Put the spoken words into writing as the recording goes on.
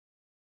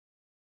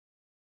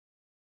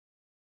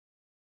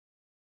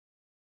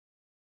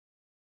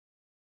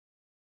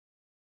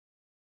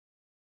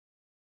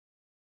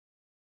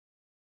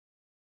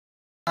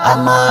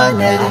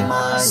Amanar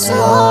so,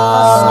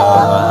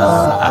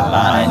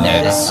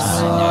 amanar so.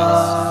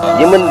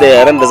 Yi min da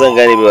yaren da zan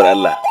gane baiwar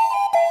Allah.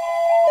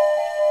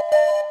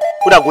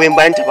 Kuna goyon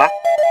bayan ta ba?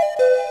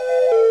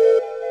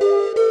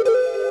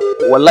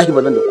 Wallahi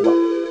ba nan da kuma.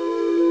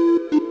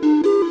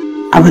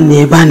 Abin da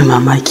ya bani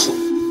mamaki.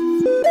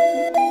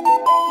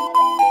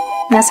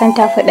 Na san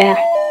tafi ɗaya.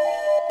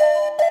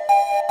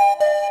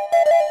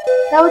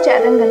 Ta wuce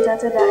a danganta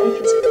ta da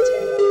aikin su da jari.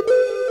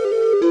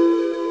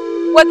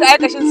 Wata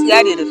aikashin su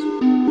yare da su.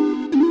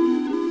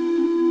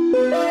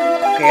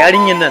 Ka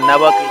yarinyar nan na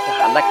baka ita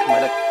halak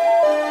malak.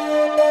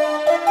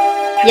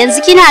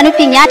 Yanzu kina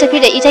nufin ya tafi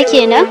da ita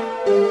kenan?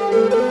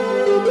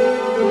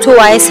 To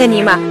waye sani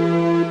ma.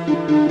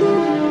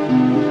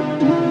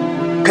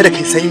 Kada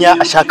ki sanya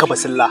a shaka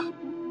basilla.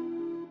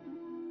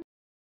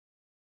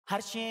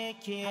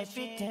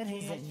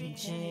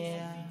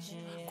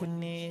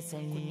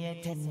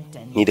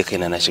 Ni da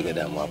kaina na shiga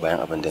damuwa bayan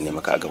abin da ne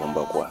maka a gaban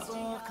bakuwa.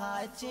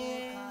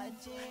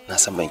 Na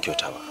san ban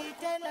kyauta ba.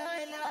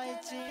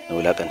 Na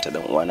wulakanta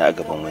dan uwana a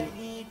gaban wani.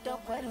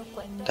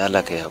 Da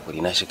Allah kai hakuri,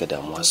 na shiga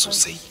damuwa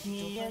sosai.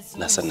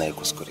 Na san nayi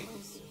kuskure.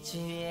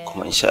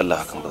 Kuma insha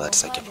Allah hakan ba za ta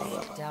sake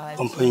faruwa ba.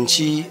 Ban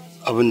fahimci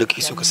abin da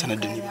kake so ka sanar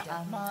da ni ba.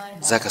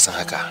 Zaka san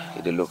haka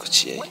idan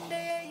lokaci yayi.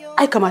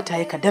 Ai kamata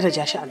yayi ka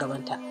daraja shi a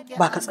gabanta,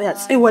 ba ka tsaya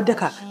tsayuwar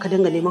daka ka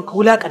dinga neman ka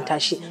wulakanta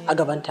shi a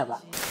gabanta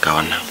ba. Ga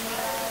wannan.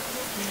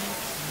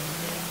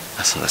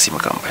 Na san za su yi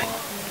maka amfani.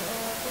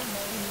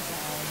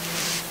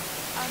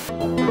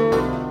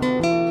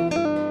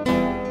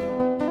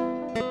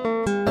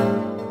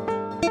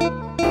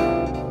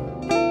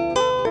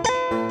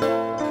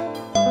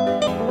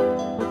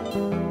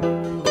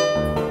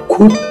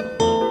 Ku?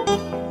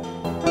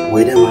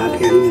 Wai da ma haka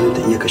yarinyar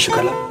ta iya kashe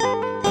kala?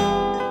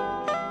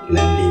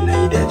 Lalle na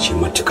yi dace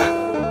matuka.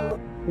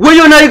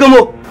 Wayo na yi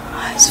gamo!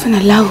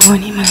 Subhanallahu wa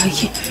ni'mal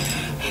wakil.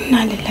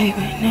 Inna lillahi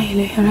wa inna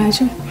ilaihi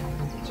raji'un.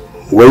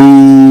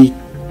 Wai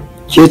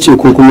ke ce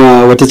ko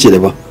kuma wata ce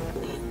daban?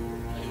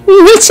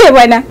 Ni ce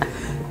bana.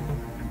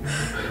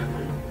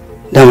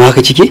 Dama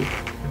haka kike?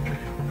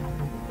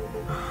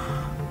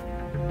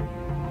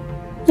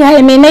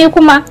 Yaya me nayi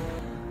kuma?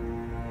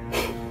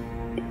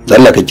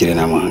 Allah ka kire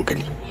na mun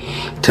hankali.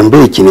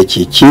 Tambaye ki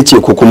nake, ke ce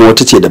ko kuma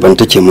wata ce daban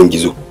take mun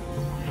gizo?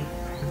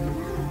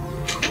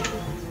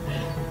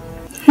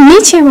 Ni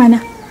ce mana.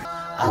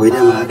 Wai da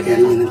ma haka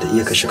yarinyar ta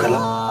iya kashe kala?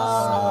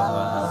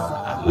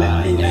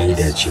 Lalle na yi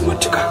dace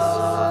matuka.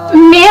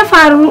 Me ya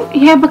faru?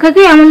 Ya baka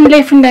gaya min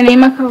laifin da na yi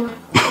maka ba.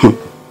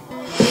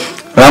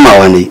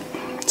 Ramawa ne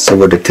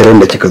saboda tiran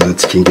da kika zo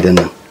cikin gidan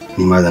nan,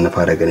 ni ma da na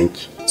fara ganin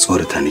ki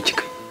tsorata ni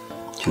kika.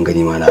 Kin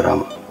gani ma na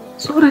rama.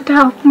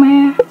 Tsorata kuma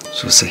ya.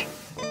 Sosai.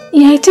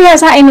 Yayi ta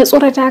za a yi na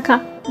tsorata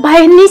ka?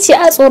 Bayan ni ce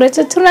a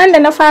tsorace tun da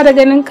na fara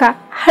ganin ka,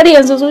 har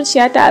yanzu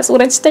zuciyata a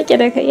tsorace take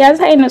da kai. Ya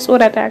za a yi na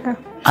tsorata ka?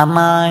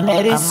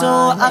 Amanar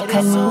so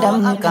akan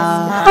damka.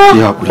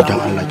 Ya hakuri dan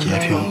Allah ki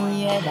yafe mu.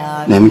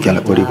 Na miki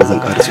alƙawari ba zan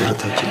ƙara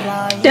tsorata ki.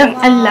 Dan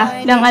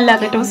Allah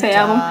ka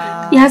tausaya min.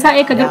 Ya sa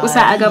ai ka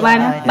durƙusa a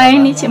gabana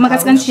bayan ni ce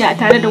makaskanciya a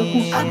tare da ku,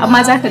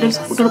 amma za ka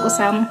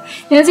durƙusa mu.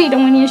 Yanzu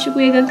idan wani ya shigo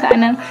ya ganka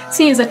anan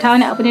sai ya zata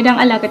wani abu ne. Dan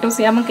Allah ka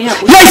tausaya min ka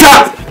haƙuri.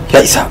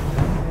 Ya isa.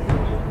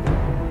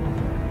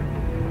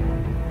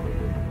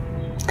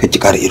 Ka ki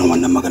ƙara irin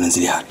wannan maganar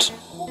Zilihat.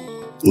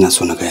 Ina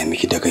so na gaya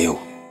miki daga yau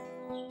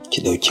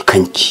ki ɗauki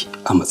kanki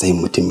a matsayin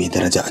mutum mai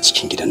daraja a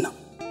cikin gidan nan.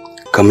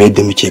 Kamar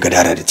yadda muke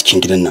gadara da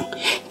cikin gidan nan,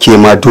 ke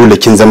ma dole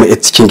kin zama a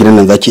cikin gidan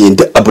nan, zaki yi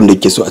duk abin da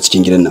kike so a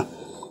cikin gidan nan.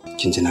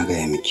 Kin ji na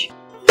gaya miki.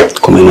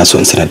 Kuma ina so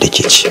in sanar da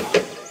ke cewa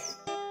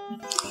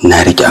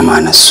na rike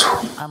amanar su.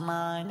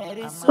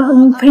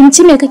 Ban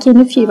fahimci me kake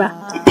nufi ba.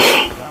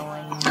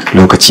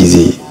 Lokaci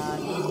zai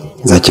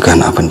za ki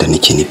gane abin da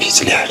nake nufi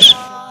Zilihat.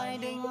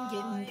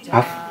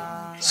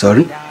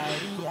 Sorry,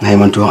 na yi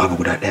mantuwan abu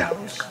guda ɗaya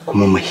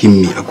kuma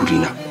muhimmi a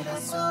gurina.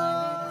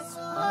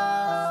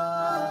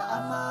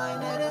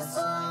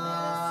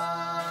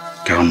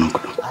 Ga wannan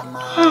kuɗin.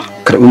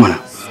 Karɓi mana.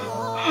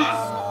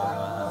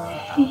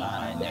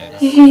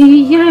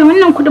 Yaya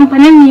wannan kuɗin fa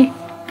nan ne?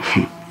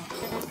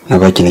 Na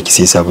baki naki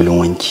sai sabulun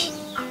wanki.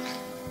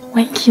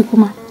 Wanki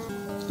kuma?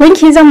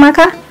 Wanki zan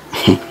maka?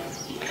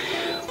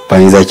 Ba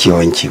ni za ki yi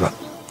wanki ba.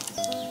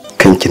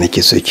 Kanki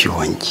nake so ki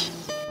wanki.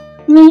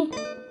 Ni?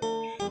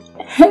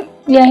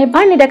 Yaya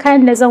bani da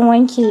kayan da zan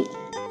wanke.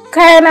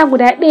 Kayana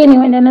guda ɗaya ne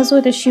wanda na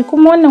zo da shi,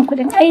 kuma wannan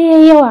kuɗin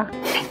ai yawa.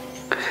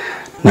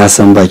 Na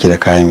san baki da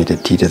kaya mai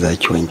datti da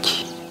zaki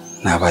wanki.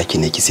 Na baki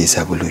ne ki sai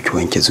sabulu ki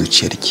wanke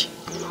zuciyarki.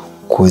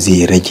 Ko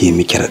zai rage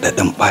miki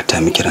raɗaɗin ɓata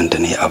miki ran da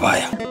nayi a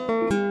baya.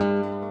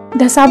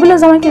 Da sabulu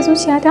zan wanke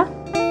zuciyata?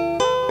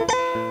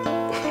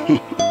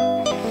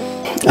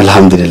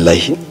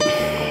 Alhamdulillah.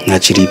 Na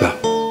ci riba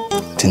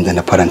tunda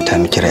na faranta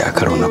miki rai a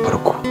karo na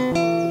farko.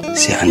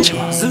 Sai an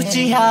jima.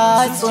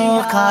 Zuciya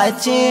tsoka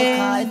ce,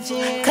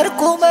 kar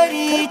ku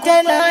bari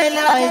ta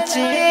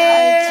lalace.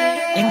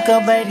 In ka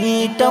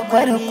bari ta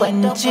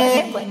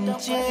kwarkwance,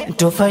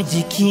 tufa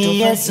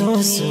jiki ya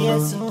susu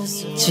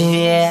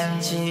ce,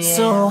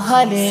 so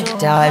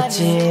halitta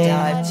ce.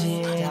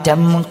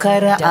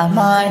 tamkar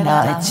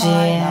amana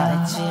ce,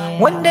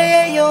 wanda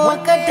ya yi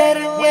kadar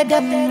ya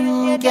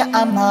damke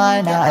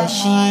amana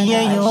shi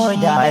ya yi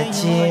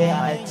dace.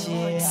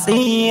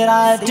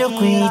 Tsira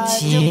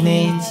tukwici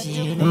ne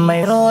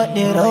mai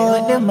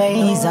roɗi-roɗi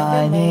mai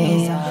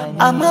zane,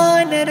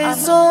 amanar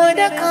zo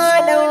da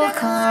ka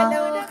ɗauka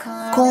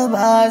ko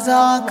ba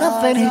za ka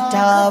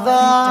furta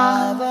ba,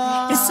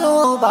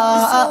 so ba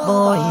a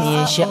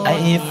ɓoye shi a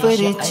yi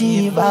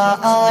furci ba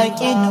a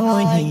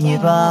ƙinoni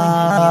ba.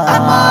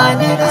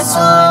 Amanar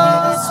so,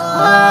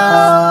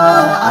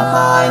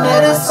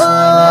 amanar so,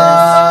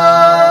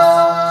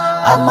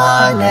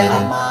 amanar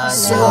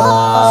so,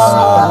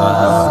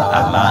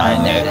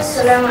 amanar so.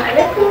 Assalamu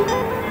alaikum.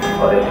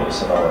 Wa alaikum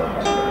assalam.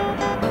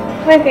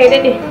 Kai kai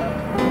daɗe.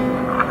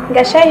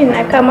 Ga shayin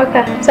aka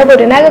maka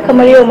saboda naga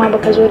kamar yau ma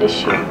baka zo da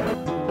shi.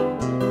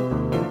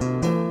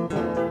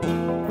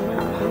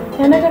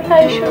 Ya naga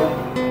kai shiru.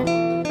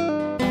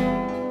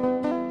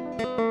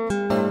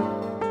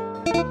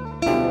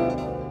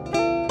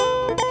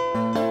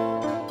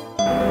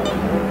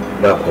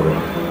 Ba komai,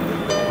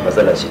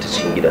 matsala ce ta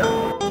cikin gida.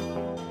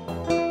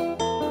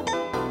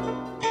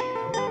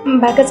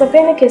 Ba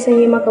kasafai nake son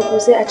yi maka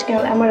kusai a cikin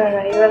al'amuran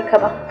rayuwarka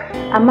ba,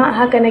 amma a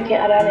haka nake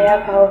a rana ya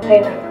kawo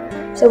kaina,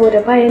 saboda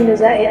bayan da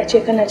za a yi a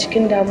ce kana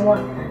cikin damuwa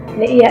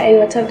na iya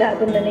aiwatar da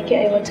abin da nake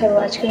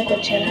aiwatarwa a cikin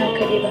kwanciyar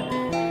hankali ba.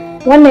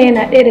 Wannan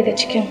yana ɗaya daga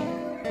cikin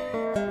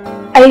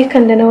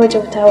ayyukan da na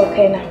wajabta wa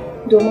kaina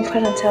domin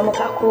faranta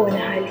maka a kowane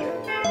hali.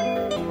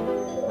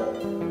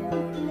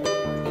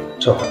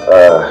 To,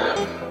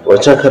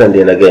 wancan karan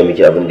da na gaya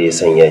miki abin da ya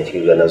sanya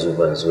ki ga na zo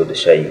ban zo da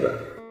shayi ba.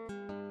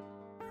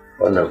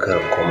 Wannan karan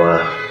kuma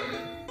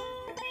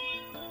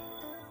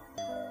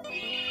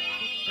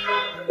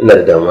ina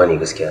da damuwa ne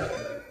gaskiya.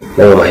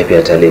 Na ga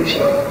mahaifiyata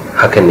laifi,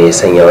 hakan ne ya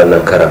sanya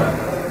wannan karan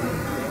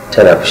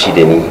tana fushi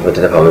da ni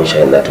bata dafa min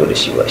shayin na to da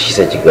shi ba, shi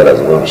sai kika na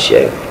zuba mishi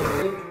yayi.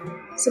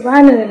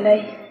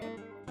 Subhanallahi.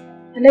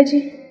 Alhaji,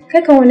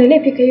 kai kan wani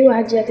laifi ka yi wa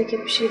Hajiya take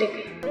fushi da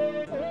kai?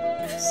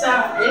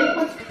 Assalamu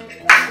alaikum.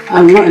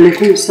 Amma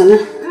alaikum salam.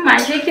 Amma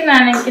ashe kina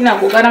nan kina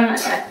kokarin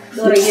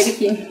dora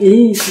girki.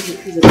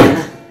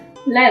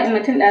 Lai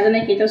mutum da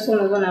nake ta so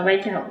na zo na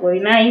baki hakuri.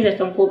 Na yi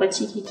zaton ko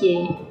bacci kike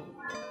yi.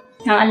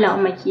 Dan Allah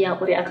umma ki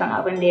hakuri akan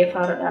abin da ya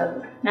faru dazu.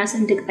 Na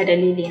san duk a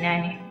dalili na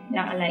ne.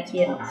 Dan Allah ki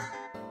yarda.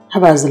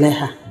 Haba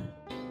Zulaiha.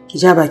 Ki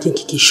ja bakin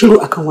ki shiru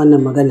akan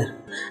wannan maganar.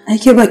 Ai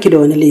ke baki da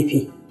wani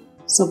laifi.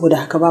 Saboda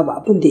haka babu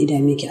abin da ya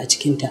dame ki a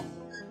cikin ta.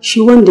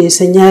 Shi wanda ya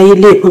san yayi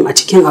laifin a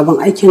cikin abin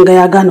aikin ga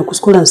ya gane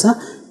kuskurensa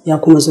ya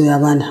kuma zo ya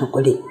bani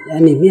hakuri. Ya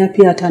nemi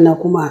yafiyata na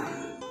kuma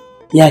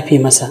yafe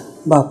masa.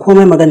 Ba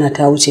komai magana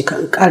ta wuce ka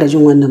in ƙara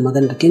jin wannan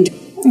maganar kin ji.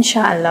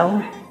 Insha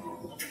Allah.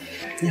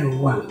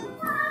 Yawwa.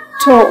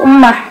 To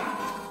umma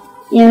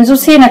yanzu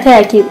sai na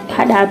taya ki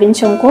hada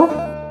abincin ko?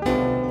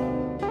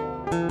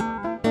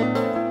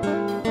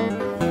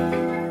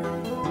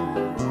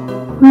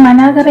 Umma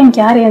na ga ranki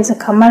har yanzu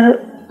kamar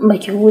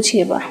baki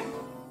wuce ba.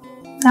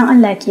 Dan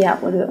Allah ki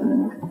haƙuri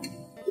umma.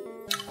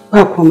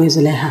 Ba komai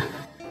Zulaiha.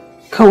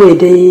 Kawai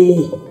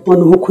dai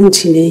wani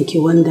hukunci ne yake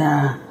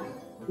wanda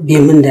bai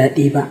min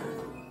daɗi ba.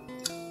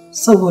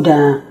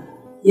 Saboda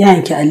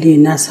yayanki Aliyu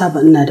na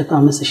saba ina dafa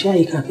masa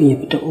shayi kafin ya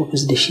fita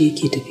ofis da shi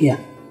yake tafiya.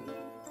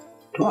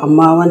 To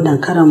amma wannan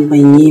karan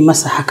ban yi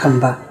masa hakan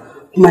ba.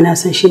 Kuma na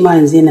san shi ma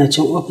yanzu yana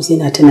cin ofis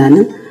yana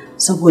tunanin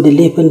saboda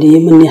laifin da ya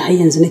min ne har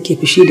yanzu nake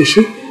fushi da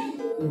shi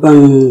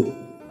ban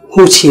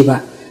huce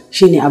ba.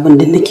 Shine abin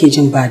da nake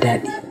jin ba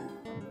daɗi.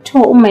 To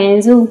umma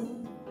yanzu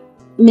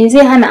me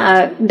zai hana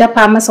a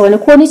dafa masa wani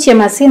ko ni ce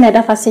ma sai na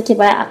dafa sai ki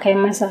baya a kai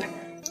masa.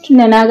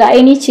 Tunda na ga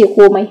ai ni ce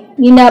komai.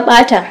 Ni na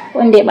bata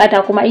wanda ya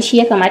bata kuma ai shi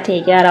ya kamata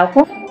ya gyara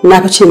ko?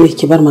 Na fice miki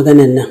ki bar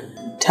maganar nan.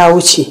 Ta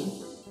wuce.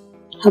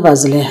 Haba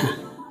Zulaiha.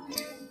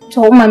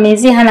 To umma me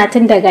zai hana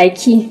tun daga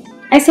ki?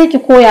 Ai sai ki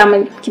koya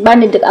min ki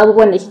bani duk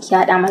abubuwan da kike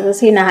hada masa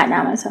sai na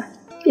hada masa.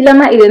 Kila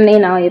ma idan nayi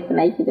nawa yafi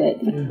naki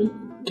daɗi.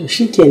 To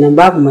shikenan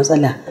babu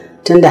matsala.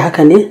 Tunda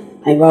haka ne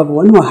ai babu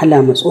wani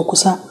wahala matso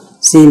kusa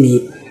sai mu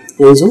yi.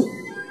 Yanzu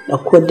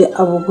ɗauko duk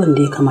abubuwan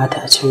da ya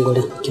kamata a cikin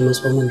gurin ki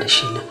matso min da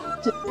shi nan.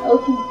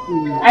 Okay.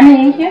 Ana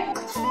yanke?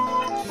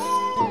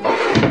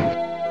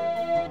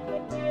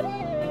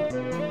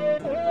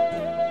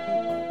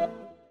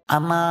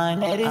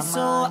 Amanar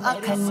so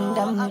akan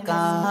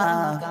damka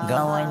ga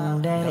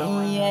wanda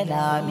ya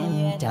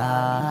laminta,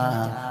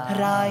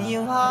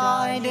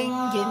 rayuwa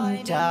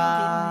danginta,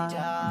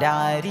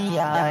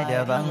 dariya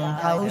da ban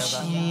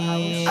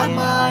haushi.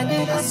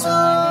 Amanar so,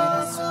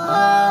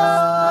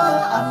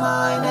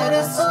 amanar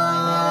so,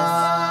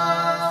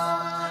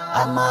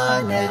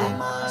 amanar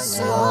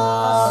so,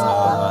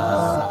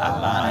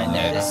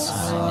 amanar so.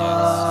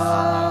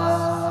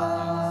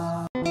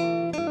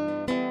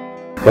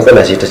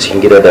 Matsala ce ta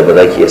cikin gida da ba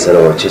za ki iya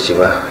sanin wacce ce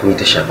ba, ni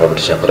ta shafa ba ta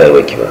shafi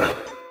rayuwarki ba.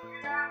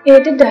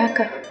 Duk da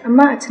haka,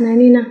 amma a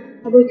tunanina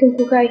abokin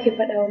kuka yake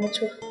faɗa wa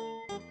mutuwa.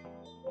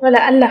 Wala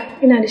Allah,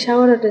 ina da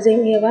shawarar da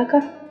zan iya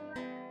baka?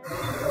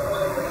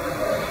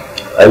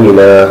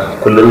 Amina,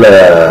 kullum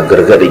na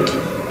gargaɗa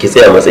ki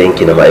tsaya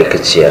matsayinki na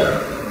ma'aikaciya,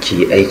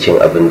 ki aikin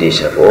abin da ya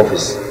shafi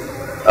ofis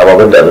amma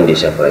ban da abin da ya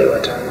shafi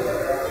rayuwata,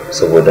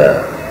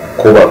 saboda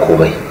ko ba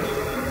komai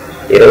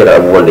irin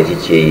abubuwan da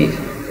kike yi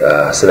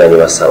suna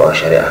nema su saba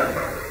shari'a.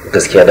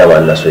 Gaskiya dama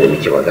Allah so ne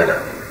muke magana,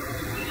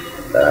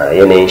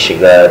 yanayin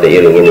shiga da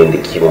irin yanayin da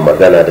ke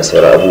magana da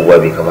sauran abubuwa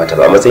bai kamata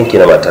ba a matsayin ki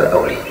na matar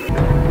aure.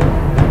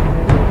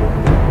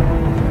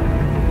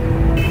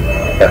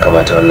 Ya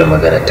kamata wannan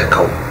magana ta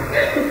kau,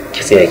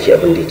 ki tsaya ki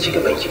abin da yake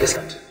gaban ki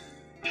gaskiya.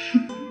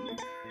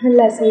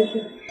 Allah sarki.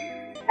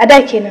 A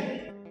da kenan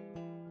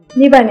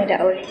ni ba ni da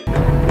aure.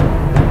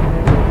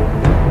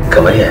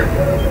 Kamar ya?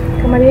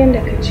 Kamar yadda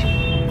ka ce.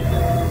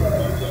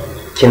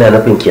 Kina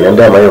nufin kenan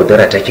dama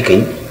yaudara ta kika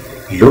yi?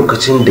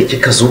 Lokacin da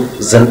kika zo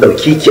zan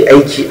ɗauke ki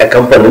aiki a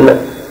kamfanin nan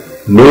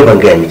me ban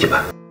gaya miki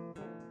ba?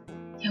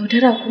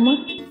 Yaudara kuma?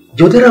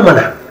 Yaudara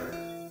mana,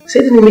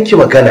 sai da ni miki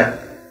magana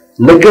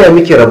na gaya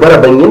miki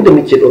rabe-raben yadda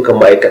muke ɗaukar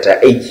ma'aikata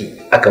aiki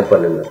a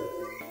kamfanin nan.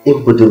 In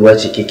budurwa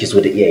ce ke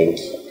zo da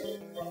iyayenki,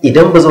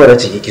 idan bazawara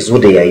ce ke zo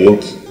da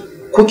yayanki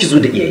ko ki zo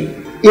da iyaye,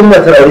 in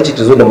matar aure ce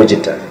ta zo da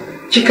mijinta.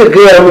 Kika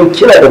gaya min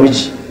kina da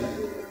miji,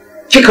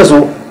 kika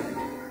zo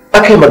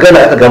aka yi magana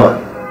aka gama,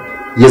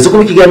 yanzu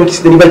kuma ki gaya min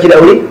ki ni baki da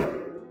aure?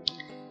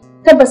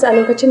 Tabbas a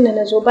lokacin da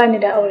na zo bani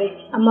da aure,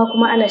 amma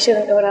kuma ana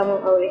shirin ɗaura min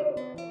aure.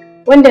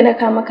 Wanda na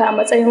kama ka a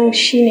matsayin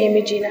shine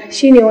mijina,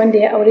 shine wanda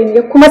ya aure ni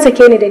ya kuma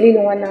sake ni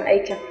dalilin wannan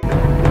aikin.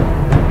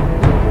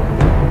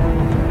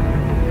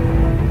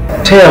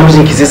 Ta yaya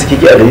mijinki zai sake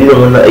ki a dalilin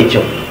wannan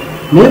aikin?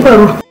 Me ya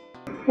faru?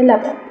 Allah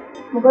ba,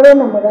 mu bar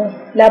wannan magana.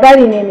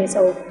 Labari ne mai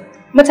tsawo.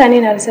 Mutane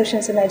na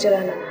reception suna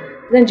jira na.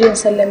 Zan je in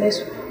sallame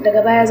su,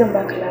 daga baya zan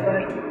baka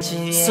labari.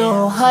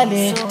 So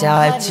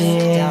halitta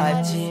ce,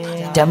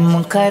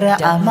 tamkar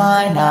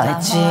amana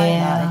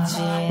ce,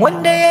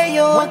 wanda ya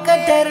yi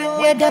kadar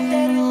ya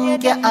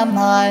damke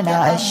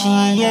amana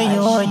shi ya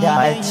yi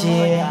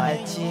dace.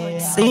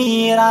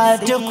 Tsira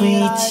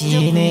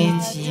tukwici ne,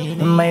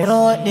 mai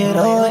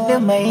roɗi-roɗi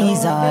mai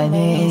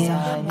zane,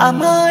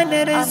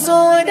 amanar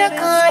zo da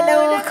ka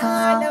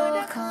ɗauka,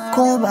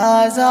 ko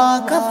ba za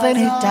ka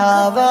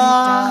furta ba.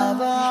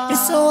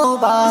 So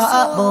ba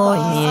a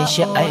ɓoye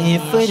shi a yi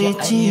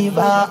furci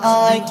ba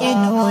a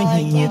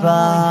ƙinoni ba.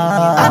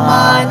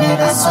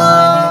 Amanar so,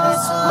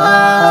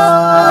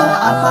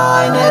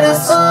 amanar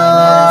so,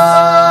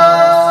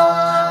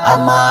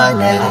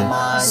 amanar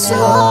so,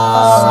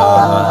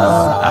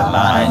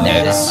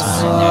 amanar so.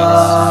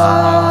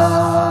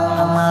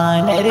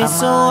 Amanar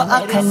so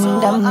akan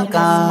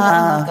damka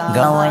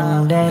ga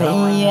wanda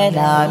ya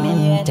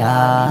laminta,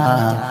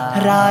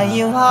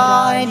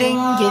 rayuwa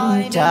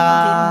danginta,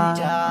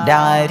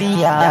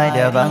 dariya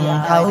daban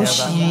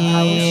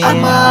haushi.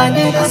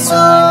 Amanar so,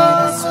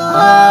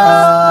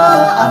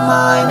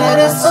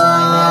 amanar so,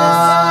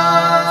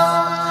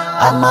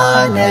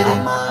 amanar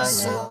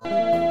so.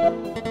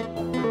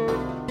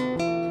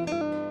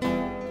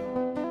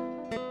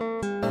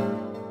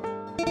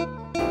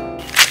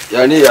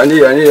 Yani.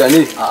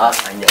 A'a,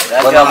 hanya.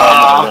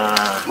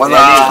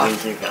 Maza.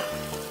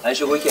 An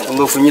shigo kenan. Kun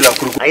zo kun yi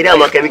lakurku. Ai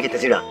dama kai miki ta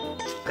jira.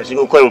 Ka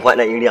shigo kawai mu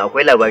faɗa iri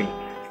akwai labari.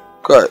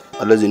 Kai,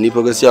 Alhaji ni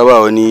fa gaskiya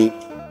ba wani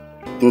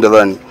inda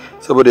za ni.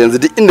 Saboda yanzu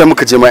duk inda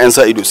muka je ma 'yan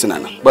sa ido suna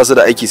nan. Ba su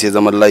da aiki sai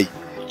zaman layi.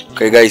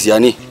 Kai guys ya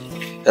ne?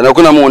 Yana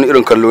kuna min wani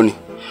irin kallo ne.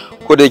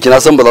 Ko da yake na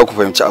san ba za ku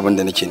fahimci abin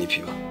da nake nufi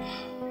ba.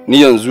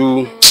 Ni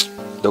yanzu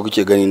da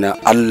kuke gani na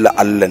Allah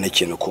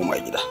nake na koma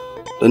gida.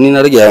 Don ni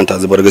na rage yawan ta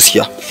zubar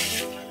gaskiya.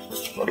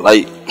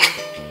 Wallahi.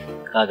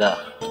 Kaga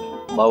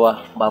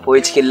bawa ba fa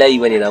cikin layi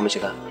bane za mu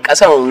shiga.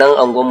 Kasan nan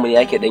angon mu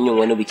yake dan yin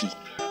wani biki.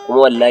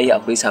 Kuma wallahi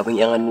akwai sabon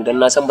yan hannu dan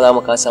na san ba za mu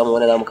ka samu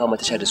wani za mu kama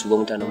tasha da su ba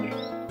mutanen mu.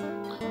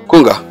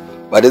 Kun ga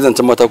ba dai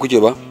zancen mata kuke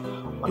ba?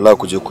 Wallahi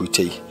ku je ku yi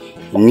ta yi.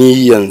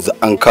 Ni yanzu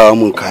an kawo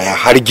min kaya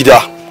har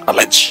gida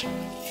Alhaji.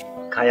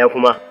 Kaya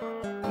kuma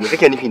me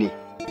kake nufi ne?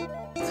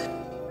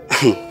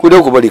 Ku da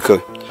ku bari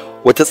kai.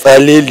 Wata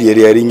tsaleliyar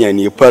yarinya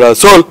ne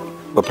parasol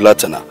ba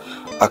platana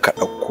aka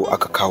dauko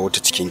aka kawo ta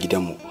cikin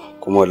gidanmu.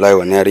 Kuma wallahi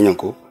wannan yarinyan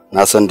ko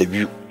na san da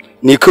biyu.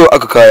 Ni kawai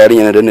aka kawo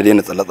yarinya na danna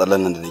daina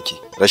tsalle-tsallen nan da nake.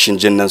 Rashin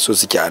jin nan so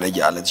suke a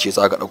rage Alhaji shi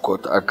yasa aka dauko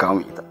ta aka kawo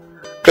ita.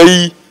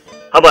 Kai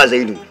Haba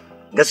Zaidu,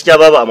 gaskiya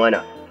babu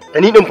amana. Ta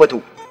ni din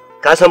fato.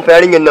 Ka san fa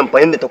yarinyan nan fa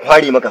yanda ta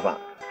kware maka fa.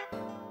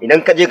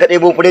 Idan ka je ka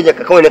ɗebo furejar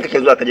ka kawai nan kake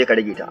zuwa ka je ka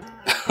rage ta.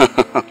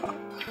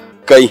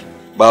 Kai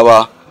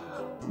baba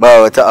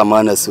ba wata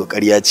amana so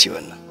ƙarya ce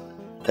wannan.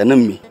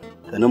 Tanin me?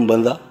 Tanin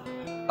banza?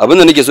 Abin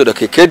da nake so da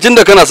kai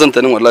tunda kana son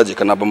tanin wallahi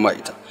kana ban ma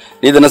ita.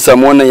 Ni da na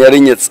samu wannan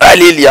yarinya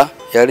tsaleliya,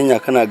 yarinya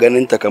kana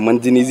ganin ta kaman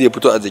jini zai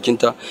fito a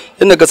jikinta.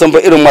 Inda ka san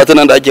fa irin matan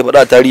nan da ake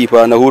faɗa a tarihi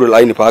fa na hurul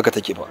aini fa haka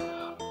take fa.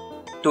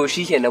 To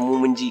shikenan mu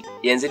mun ji.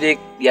 Yanzu dai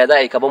ya za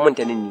a yi ka ban mun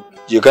tanin ni.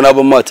 Je kana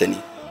ban mata ne.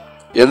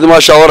 Yanzu ma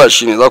shawara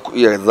shine za ku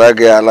iya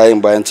zagaya layin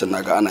bayan can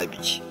naga ana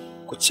biki.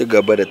 Ku ci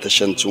gaba da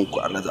tashancin ku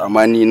Alhaji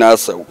amma ni na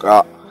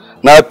sauka.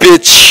 Na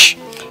feci.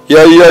 Yes.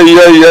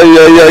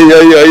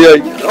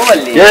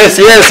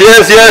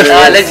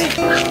 Alhaji.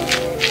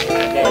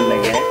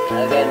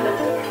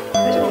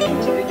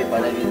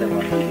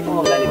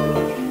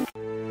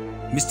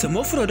 Mr.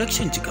 Mo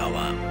Production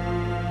Jigawa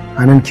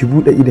anan ki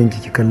bude idan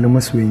ki kalli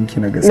masoyinki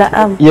na gaske.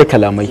 Na'am. Iya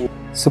kalamai,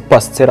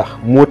 siffa, sutura,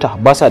 mota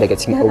ba sa daga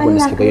cikin abubuwan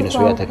da suke bayyana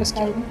soyayya ta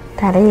gaske.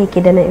 Tarayya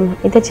ki da Na'im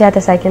ita ce ta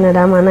saki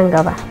nadama nan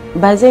gaba.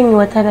 Ba zan yi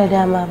wata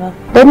nadama ba.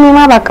 Dan ni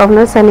ma ba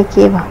kaunarsa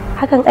nake ba.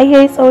 Hakan ai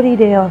yayi tsauri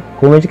da yawa.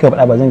 Komai kika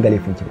faɗa ba zan ga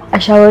laifin ki ba. A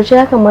shawarce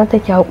ya kamata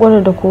ki haƙura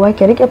da kowa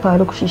ki rike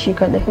Faruk shi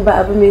kadai. Ba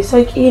abu mai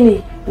sauki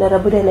ne na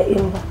rabu da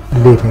Na'im ba.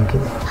 Laifin ki.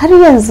 Har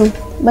yanzu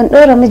ban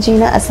ɗora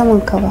mijina a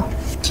saman ka ba.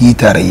 Ki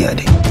tarayya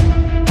dai.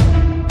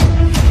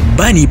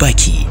 Bani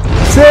baki.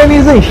 Sai ni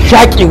zan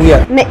shaƙe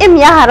wuya. Na'im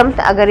ya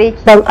haramta a gare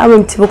ki. Ban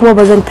amince ba kuma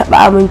ba zan taɓa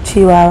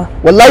amincewa ba.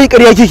 Wallahi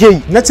ƙarya kike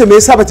yi. Nace me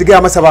yasa bata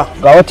gaya masa ba?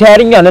 Ga wata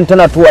yarinya nan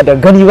tana tuwa da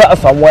gani ba a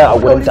samu waya a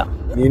gurinta.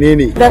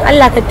 Menene? Dan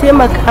Allah ka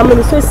taimaka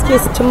mini so suke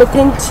su ci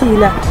mutunci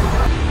na.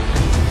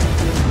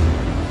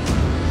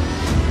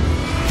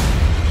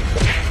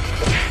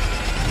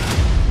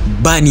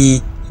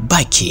 Bani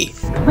baki.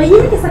 Bai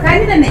yi miki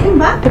tsakani da Na'im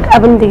ba? Duk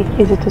abin da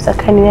kike zato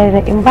tsakanin da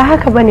Na'im ba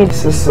haka bane.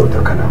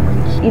 Sassauta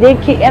kalamanki. Idan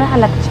ke yar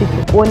halaka ce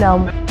ki kona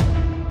mu.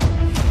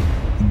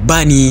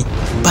 Bani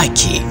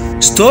baki.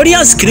 Story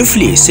and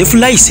screenplay Safe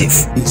Life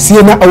Safe. Sai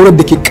na aurar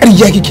da ke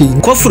ƙarya kike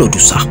yi. Co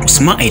producer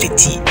Usman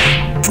Aidati.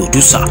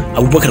 Producer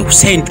Abubakar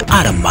Hussein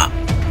Aramba.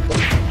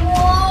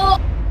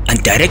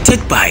 And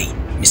directed by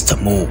Mr.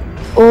 Mo.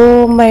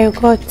 Oh my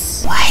god.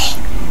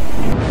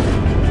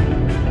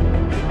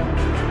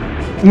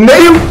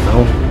 Na'im!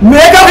 Me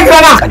ya gaba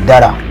kirana?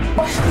 Kaddara.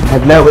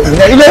 Wallahi wa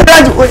inna ilaihi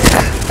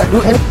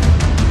raji'un.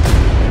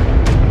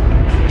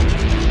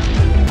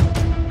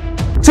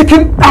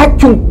 Cikin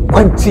ɗakin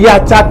kwanciya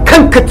ta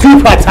kan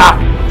katifa ta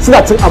suna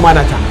cin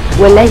amana ta.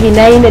 Wallahi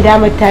nayi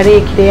nadamar tare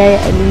yake da yayi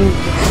Aliyu.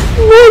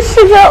 Na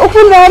shiga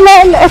uku na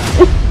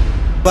lalace.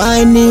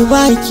 Bani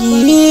baki.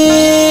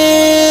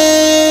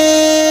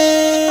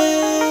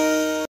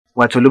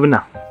 Wato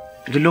Lubna,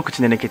 duk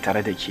lokacin da nake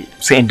tare da ke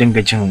sai in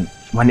dinga jin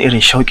wani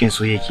irin shauƙin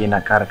soyayya ke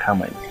yana ƙara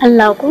kama ni.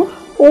 Allah ko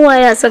kowa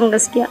ya san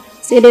gaskiya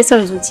sai dai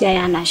son zuciya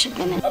yana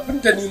shiga nan.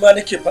 Abin da ni ma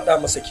nake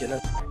faɗa masa kenan.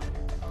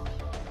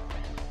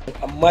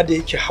 Amma da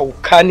yake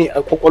hauka ne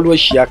a kwakwalwar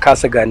shi ya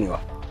kasa ganewa.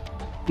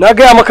 Na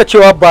gaya maka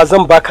cewa ba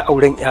zan baka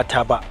auren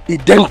yata ba.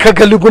 Idan ka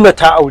ga Lubna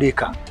ta aure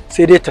ka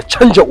sai dai ta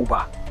canja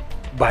uba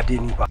ba dai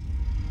ni ba.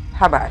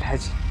 Haba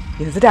Alhaji,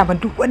 yanzu daman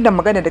duk wannan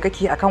magana da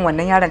kake akan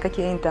wannan yaron kake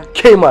yin ta.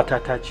 Ke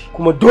matata ce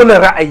kuma dole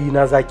ra'ayi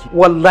na zaki.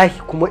 Wallahi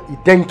kuma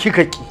idan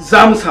kika ki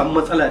za mu samu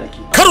matsala da ke.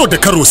 Karo da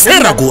karo sai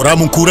rago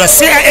ramin kura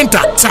sai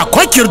ƴaƴanta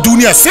sakwakiyar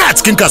duniya sai a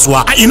cikin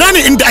kasuwa. A ina ne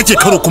inda ake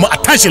karo kuma a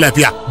tashi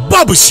lafiya?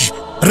 Babu shi.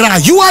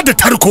 Rayuwa da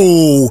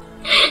tarko.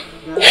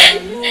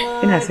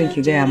 Ina son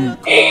ki gaya min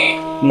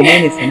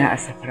menene sana'ar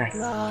Safras?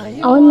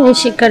 A wannan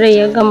shekarar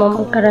ya gama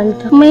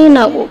makaranta kuma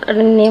yana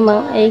kokarin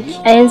neman aiki.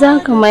 A yanzu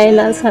haka ma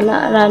yana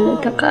sana'ar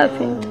ranar ta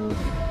kafinta.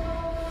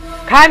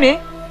 Kame?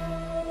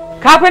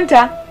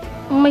 Kafinta?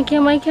 Amma ke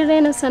ma kin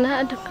raina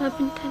sana'ar ta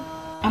kafinta ne.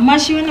 Amma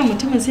shi wannan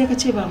mutumin sai ka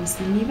ce ba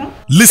musulmi ba?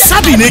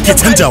 Lissafi ne ke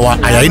canjawa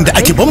a yayin da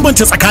ake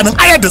bambance tsakanin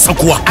aya da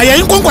tsakuwa. A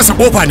yayin kwankwasa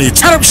kofa ne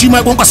carab shi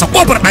ma kwankwasa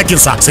kofar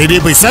ɗakinsa sai dai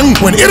bai san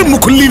wani irin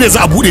mukulli ne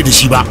za a bude da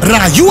shi ba.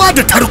 Rayuwa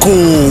da tarko.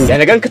 Ya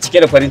na ganka cike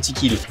da farin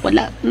ciki ne.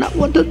 Wala na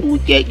wata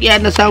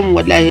dukiya na samu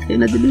wallahi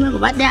na duniya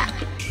gaba daya.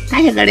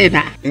 Ta gare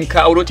ta. In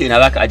ka auro ta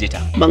ina zaka aje ta?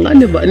 Ban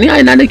gane ba ni a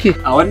ina nake.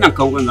 A wannan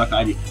kangon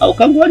zaka aje. A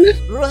kangon ne?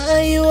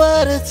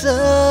 Rayuwar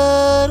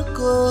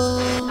tarko.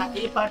 A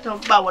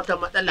fatan ba wata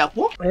matsala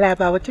ko? Wallahi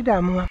ba wata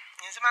damuwa.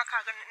 Yanzu ma ka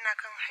ga ina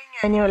kan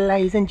hanya ne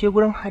wallahi zan je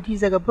gurin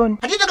Hadiza Gabon.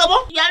 Hadiza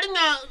Gabon?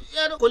 Yarinya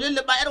yar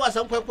kulilliba yar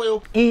wasan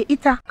kwaikwayo.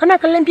 Ita. Kana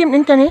kallon fim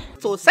ɗinta ne?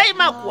 Sosai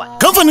ma kuwa.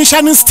 Kamfanin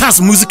Shining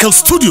Stars Musical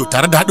Studio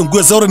tare da haɗin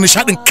gwiwar zauren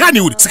nishaɗin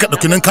Kannywood suka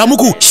ɗauki nan ka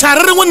muku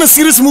shahararren wannan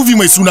series movie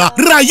mai suna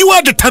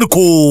Rayuwa da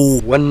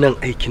Tarko. Wannan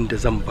aikin da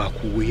zan ba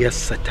ku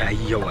wuyarsa ta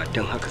yi yawa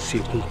don haka sai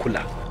kun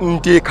kula. In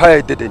dai ka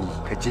yarda da ni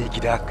ka je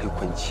gida kai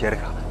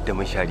kwanciyarka da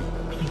mashari.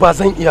 Ba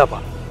zan iya ba.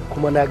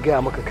 Kuma na gaya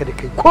maka kada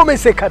kai komai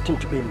sai ka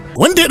tuntube ni.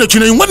 Wanda ya dauki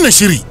nayin wannan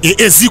shiri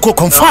AAC ko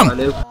confirm.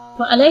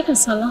 Wa alaikum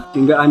salam.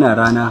 Kin ga ana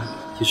rana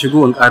ki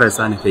shigo in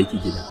karasa ni kai ki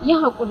gida.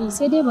 Ya hakuri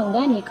sai dai ban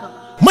gane ka ba.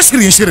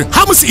 Mashiryin shirin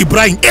Hamisu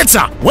Ibrahim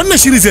Eta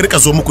wannan shiri zai rika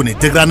zo muku ne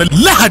duk ranar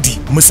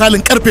Lahadi misalin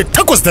karfe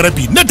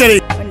 8:30 na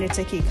dare. Wanda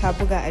take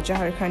Kabuga a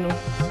jihar Kano.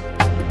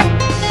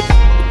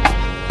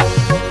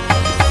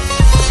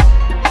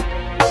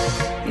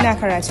 Ina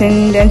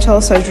karatun dental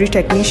surgery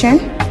technician.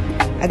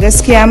 A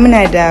gaskiya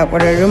muna da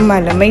ƙwararrun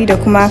malamai da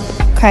kuma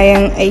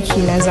kayan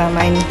aiki na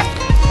zamani.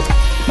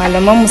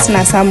 Malamanmu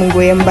suna samun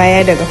goyon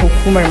baya daga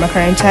hukumar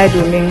makaranta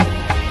domin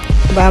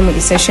ba mu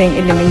isasshen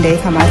ilimin da ya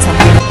kamata.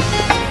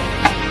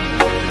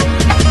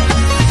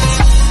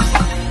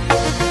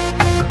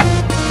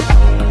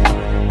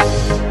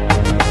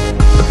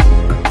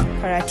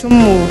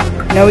 Karatunmu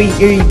nau'i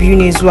iri biyu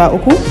ne zuwa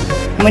 3.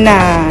 Muna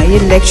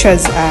yin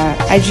lectures a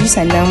aji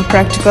sannan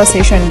practical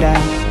session da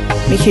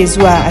muke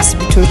zuwa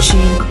asibitoci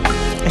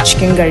a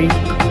cikin gari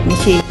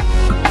muke.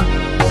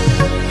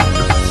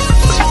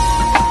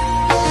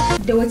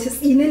 Da wace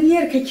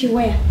tsinanniyar kake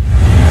waya?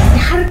 Da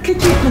har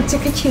kake kwance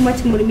kake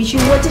mata murmushi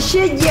wata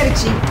shegiyar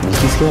ce.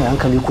 Kiske ne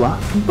hankali kuwa?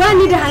 Ba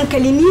ni da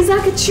hankali, ni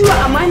zaka ciwo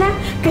amana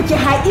kake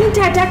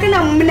ha'inta ta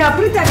kana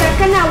munafurta ta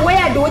kana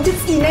waya da wata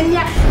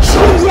tsinanniya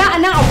shegiya a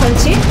nan a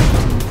kwance.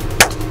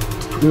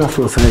 Ina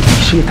so sanar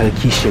ki shi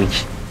tarki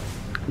shirki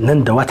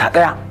nan da wata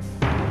daya.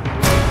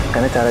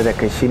 Kana tare da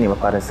kai shine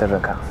mafarin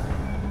sirrinka.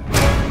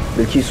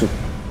 Bilkisu,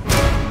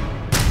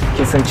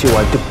 kin san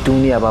cewa duk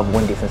duniya babu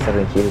wanda ya san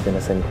sirrin ke da na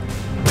sani.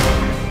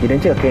 Idan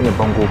kika kai ni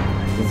bango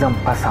zan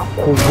fasa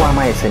kowa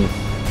ma ya sani,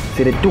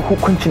 sai da duk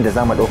hukuncin da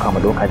za mu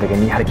ɗauka daga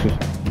ni har ke.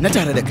 Na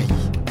tare da kai.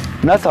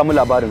 Na samu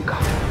labarinka.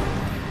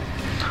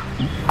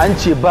 An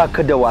ce ba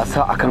ka da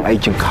wasa akan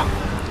aikinka.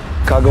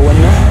 Kaga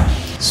wannan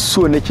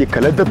so nake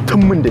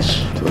kaladattan min da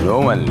shi. To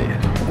normal ne.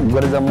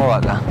 Gwarzon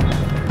mawaka.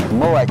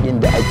 Mawaƙin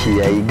da ake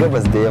yayi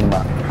gabas da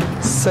yamma.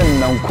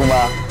 Sannan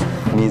kuma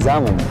mai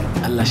zamani.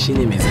 Allah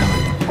shine mai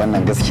zamani.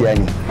 Wannan gaskiya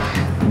ne.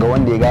 Ga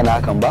wanda ya gane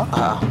hakan ba?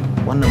 A'a,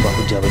 wannan ba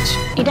hujja bace.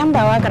 Idan ba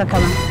waƙar ka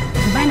ba,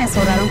 ba na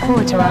sauraron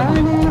kowace waƙa.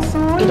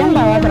 Idan ba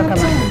waƙar ka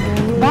ba,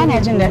 ba na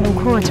jin daɗin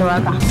kowace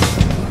waƙa.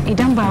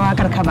 Idan ba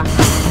waƙar ka ba,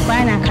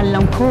 ba na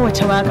kallon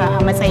kowace waƙa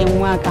a matsayin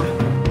waƙa.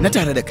 Na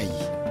tare da kai.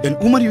 Dan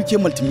Umar UK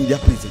Multimedia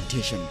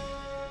Presentation.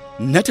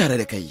 Na tare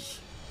da kai.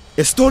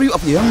 A story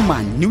of a young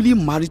man newly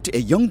married to a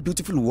young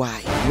beautiful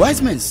wife.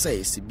 Wise man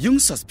says being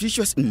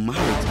suspicious in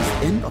marriage is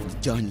the end of the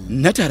journey.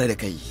 Na tare da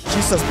kai.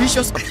 She's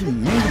suspicious of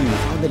him mingling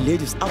with other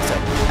ladies outside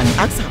and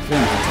asks her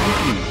friend to take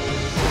him.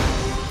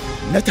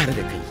 Na tare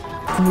da kai.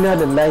 Inna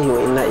lillahi wa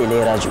inna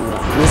ilaihi raji'un.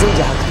 Me zai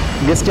ji haka?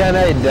 Gaskiya na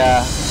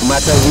yadda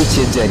mata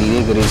zuciyar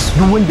jarirai gare su.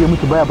 Duk wanda ya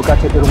mutu baya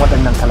bukatar irin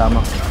waɗannan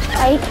kalaman.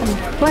 Aikin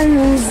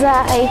banza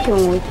aikin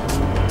wuce.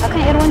 Akan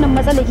irin wannan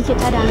matsalar kike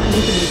tada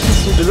hankali ki da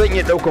kisu. Da zan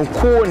iya daukan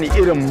kowane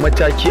irin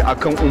mataki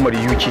akan Umar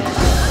UK.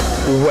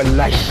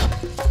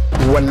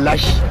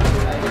 Wallahi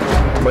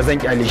ba zan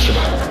kyale shi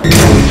ba.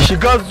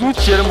 Shiga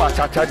zuciyar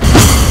matata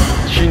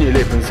shine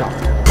laifinsa.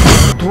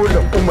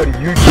 Dole Umar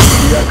UK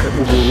ya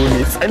karɓi horo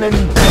mai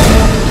tsanani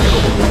daga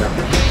gurina.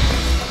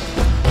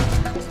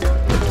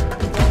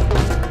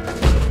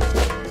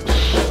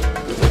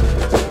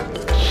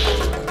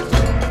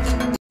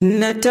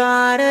 Na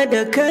tare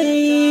da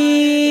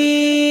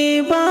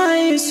kai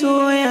bai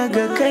so ya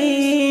ga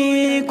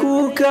kai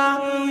kuka.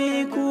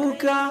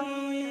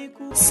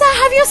 Sir,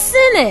 have you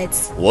seen it?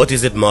 What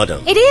is it,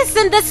 madam? It is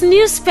in this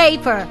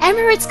newspaper.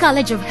 Emirates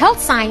College of Health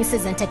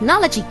Sciences and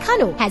Technology,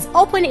 Kano, has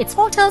opened its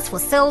portals for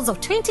sales of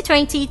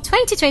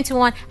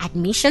 2020-2021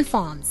 admission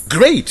forms.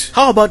 Great!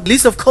 How about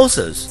list of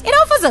courses? It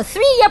offers a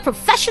 3-year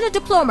professional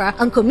diploma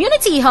on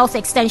community health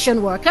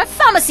extension worker,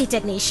 pharmacy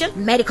technician,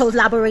 medical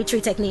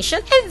laboratory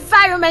technician,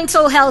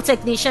 environmental health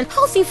technician,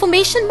 health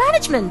information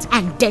management,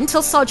 and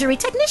dental surgery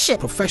technician.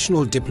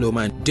 Professional diploma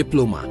and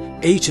diploma,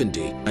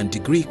 H&D, and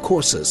degree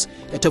courses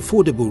at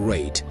affordable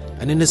rate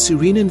and in a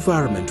serene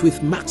environment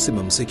with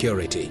maximum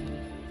security.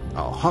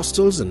 Our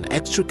hostels and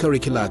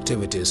extracurricular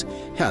activities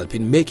help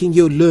in making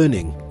your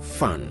learning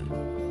fun.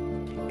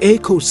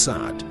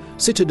 ACOSAD,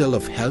 Citadel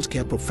of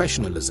Healthcare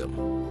Professionalism.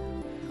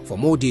 For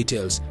more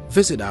details,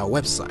 visit our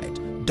website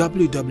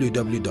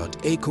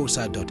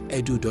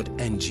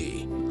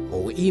www.acosad.edu.ng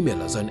or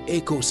email us on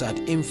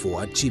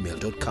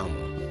acosadinfo@gmail.com.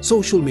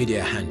 Social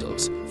media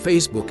handles: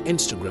 Facebook,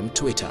 Instagram,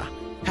 Twitter,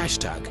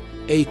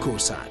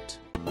 #ACOSAD.